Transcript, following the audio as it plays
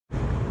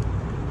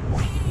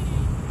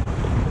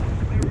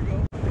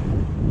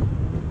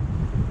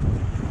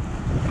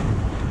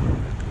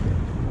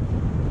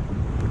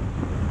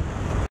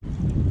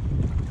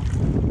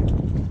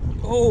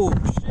Oh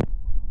shit.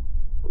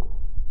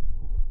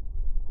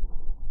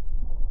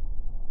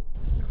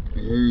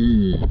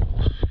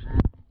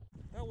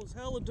 That was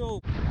hella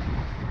dope.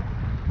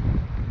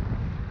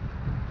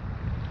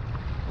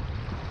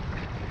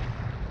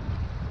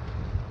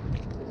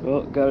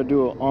 Well, gotta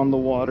do an on the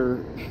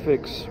water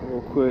fix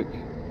real quick.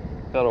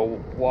 Got a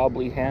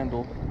wobbly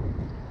handle.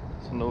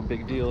 It's no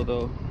big deal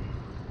though.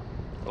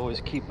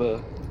 Always keep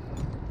a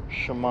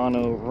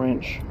Shimano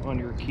wrench on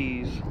your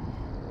keys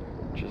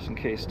just in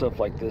case stuff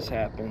like this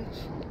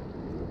happens.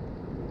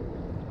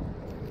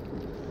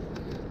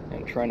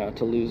 And try not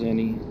to lose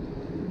any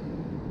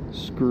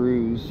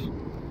screws.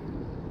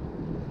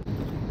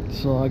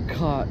 So I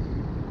caught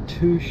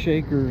 2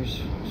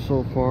 shakers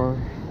so far.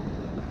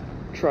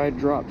 Tried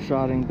drop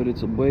shotting, but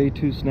it's way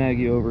too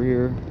snaggy over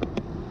here.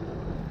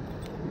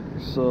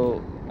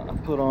 So I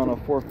put on a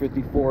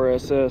 454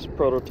 SS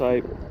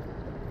prototype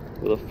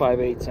with a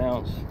 5/8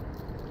 ounce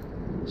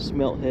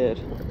smelt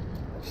head.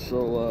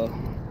 So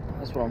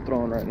that's what I'm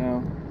throwing right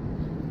now.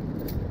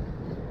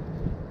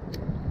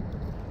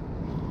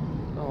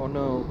 Oh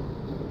no,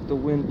 the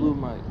wind blew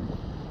my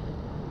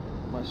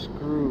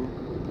screw.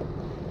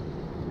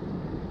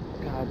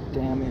 God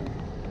damn it.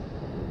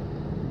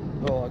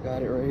 Oh, I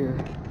got it right here.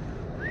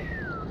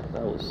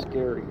 That was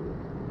scary.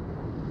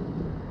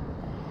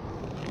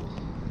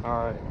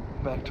 Alright,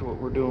 back to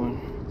what we're doing.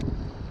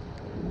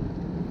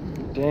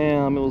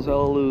 Damn, it was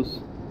hella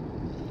loose.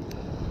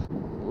 A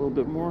little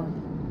bit more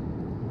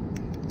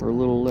or a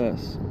little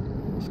less?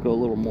 Let's go a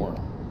little more.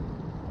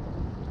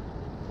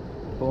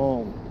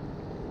 Boom.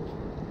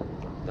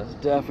 That's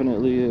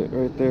definitely it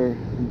right there.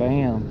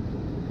 Bam.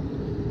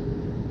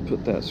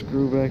 Put that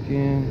screw back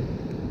in,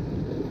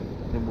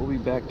 and we'll be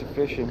back to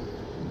fishing.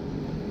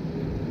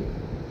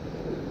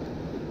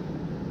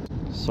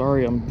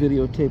 Sorry, I'm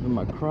videotaping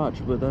my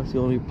crotch, but that's the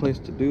only place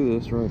to do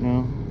this right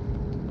now.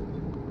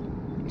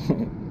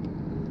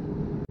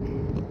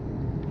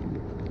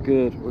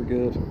 Good, we're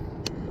good.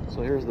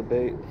 So here's the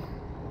bait.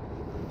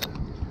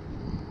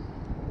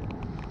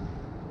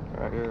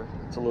 Right here.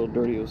 It's a little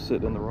dirty, it was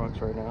sitting in the rocks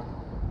right now.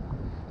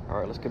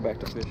 Alright, let's get back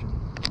to fishing.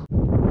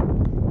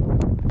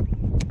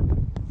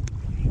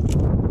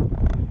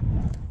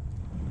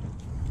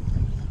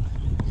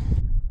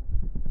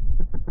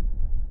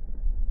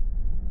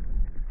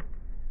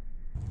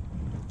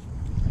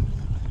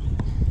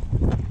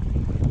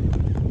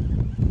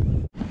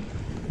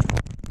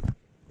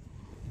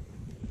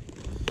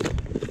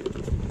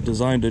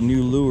 Designed a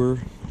new lure,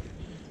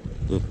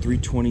 the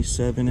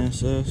 327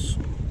 SS,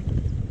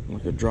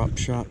 like a drop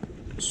shot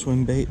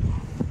swim bait.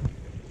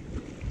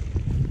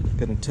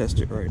 Gonna test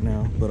it right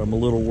now, but I'm a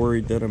little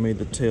worried that I made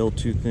the tail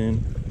too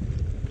thin.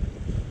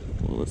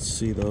 Well, let's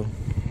see though.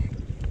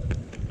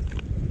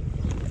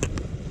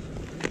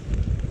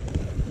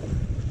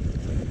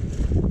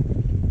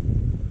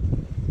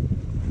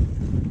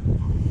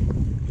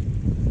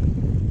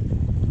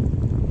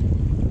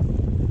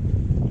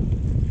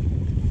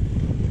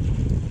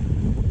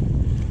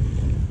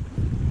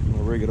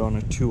 Rig it on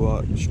a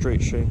 2/0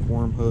 straight shank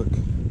worm hook.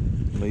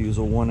 I'm gonna use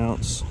a 1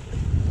 ounce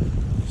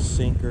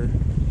sinker.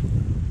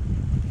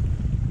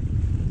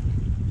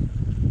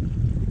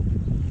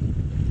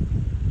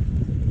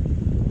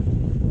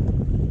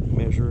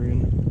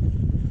 Measuring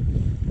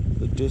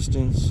the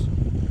distance.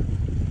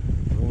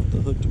 I don't want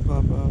the hook to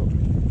pop out.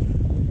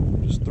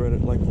 Just thread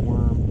it like a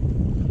worm.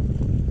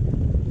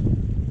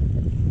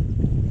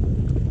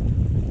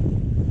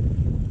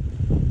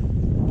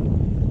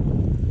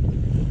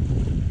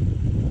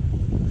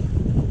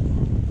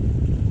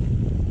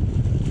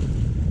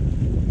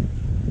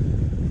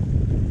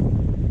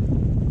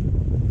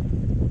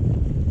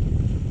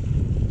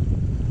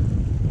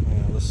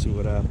 See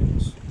what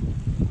happens.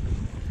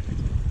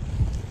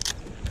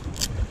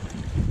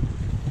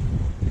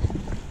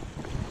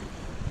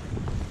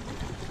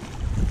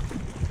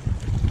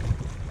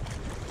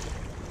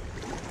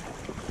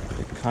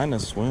 It kind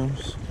of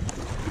swims.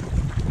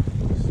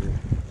 Let's see.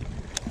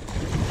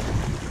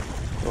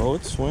 Oh,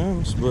 it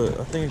swims, but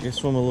I think it can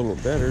swim a little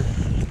better.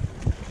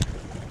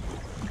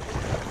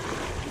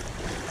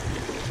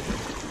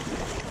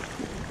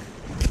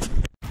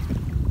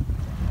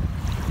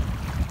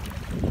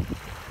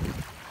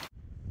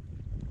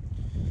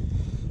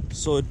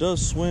 So it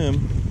does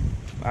swim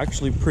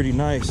actually pretty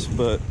nice,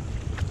 but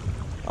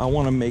I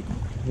want to make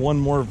one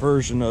more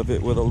version of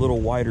it with a little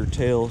wider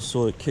tail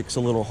so it kicks a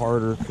little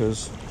harder,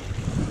 because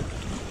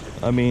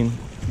I mean,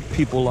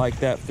 people like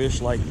that, fish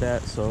like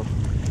that, so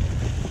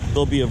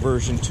there'll be a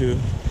version 2.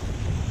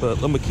 But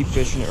I'm gonna keep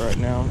fishing it right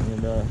now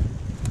and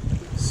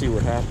see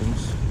what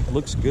happens. It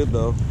looks good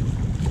though.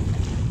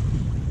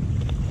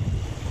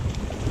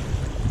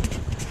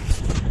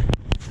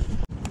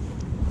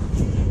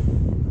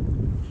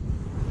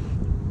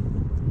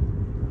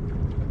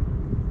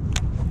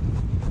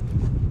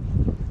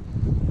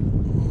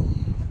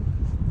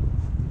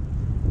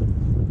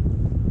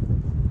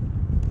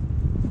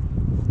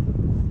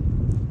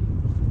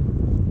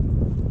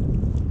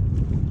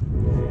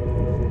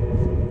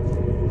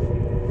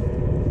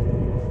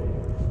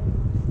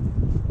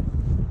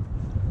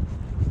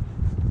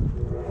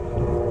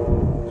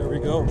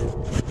 go.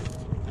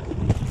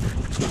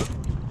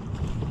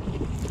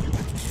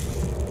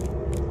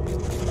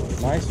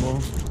 Nice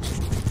one.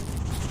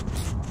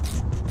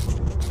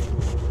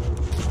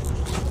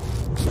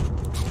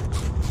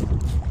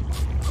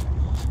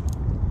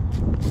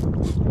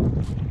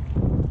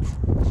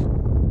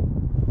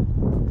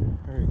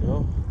 There you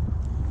go.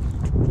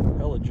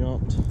 Hella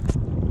jumped.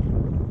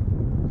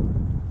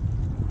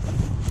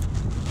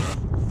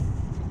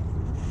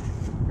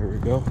 There we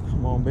go.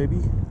 Come on,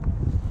 baby.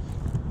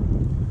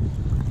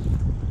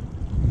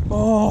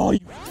 Oh,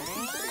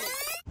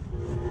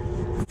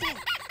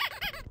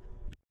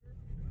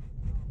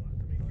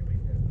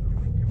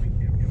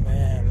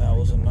 man, that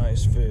was a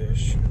nice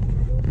fish.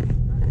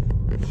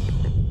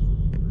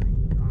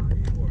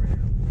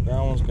 That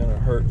one's gonna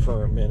hurt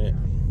for a minute.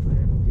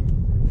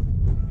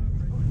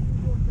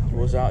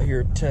 Was out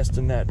here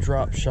testing that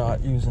drop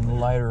shot using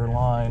lighter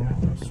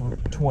line, some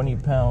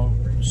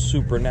 20-pound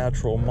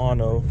supernatural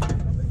mono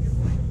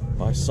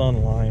by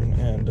Sunline,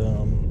 and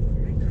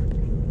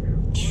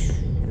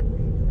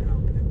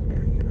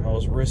I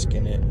was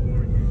risking it.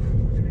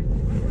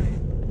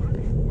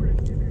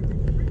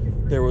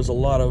 There was a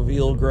lot of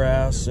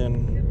eelgrass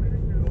and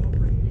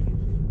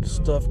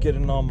stuff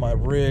getting on my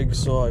rig,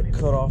 so I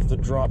cut off the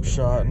drop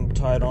shot and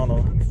tied on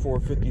a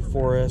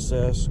 454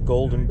 SS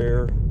Golden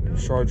Bear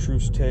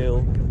chartreuse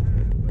tail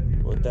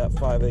with that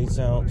 5/8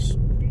 ounce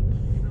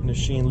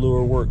machine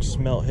lure work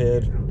smelt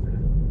head.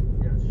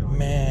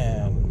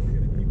 Man,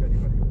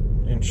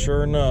 and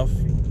sure enough,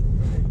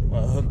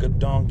 I hook a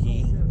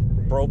donkey,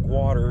 broke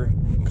water,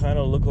 kind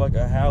of looked like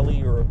a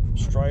halle or a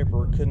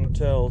striper, couldn't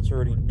tell, it's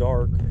already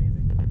dark,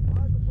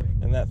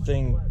 and that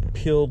thing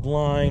peeled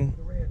line,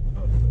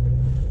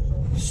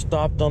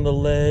 stopped on the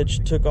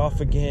ledge, took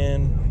off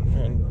again,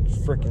 and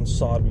freaking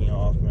sawed me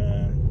off,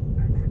 man.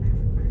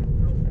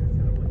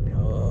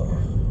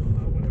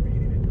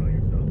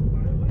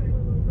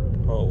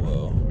 Oh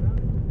well.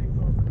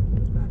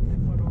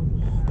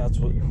 That's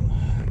what,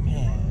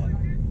 man,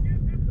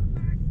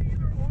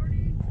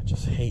 I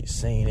just hate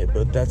saying it,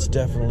 but that's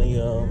definitely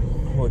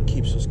what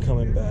keeps us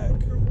coming back.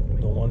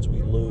 The ones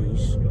we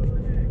lose.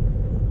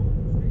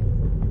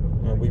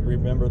 And we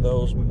remember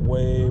those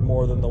way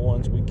more than the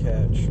ones we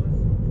catch.